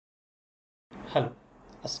Hello,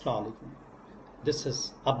 Assalamu alaikum. This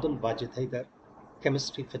is Wajid Hyder,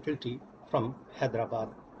 chemistry faculty from Hyderabad,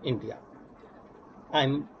 India.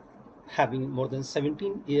 I'm having more than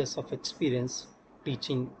 17 years of experience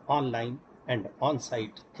teaching online and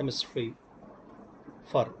on-site chemistry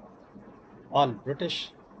for all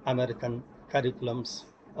British American curriculums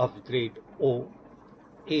of grade O,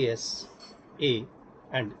 AS, A,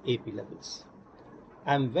 and AP levels.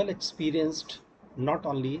 I'm well experienced not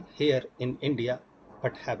only here in India,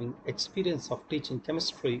 but having experience of teaching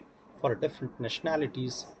chemistry for different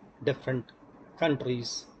nationalities, different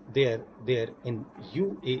countries there in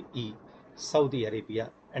UAE, Saudi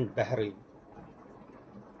Arabia, and Bahrain.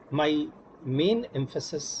 My main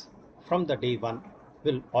emphasis from the day one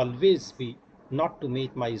will always be not to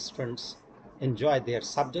make my students enjoy their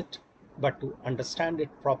subject, but to understand it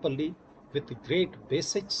properly with great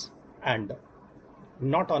basics and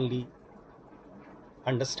not only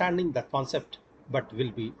understanding the concept but will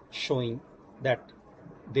be showing that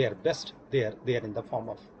their best there in the form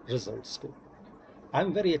of results too.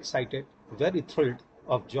 I'm very excited, very thrilled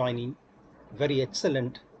of joining very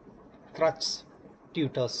excellent Crux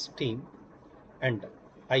tutors team, and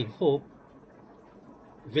I hope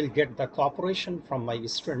will get the cooperation from my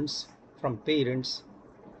students, from parents,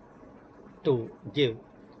 to give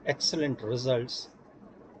excellent results.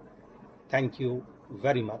 Thank you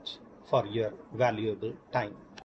very much for your valuable time.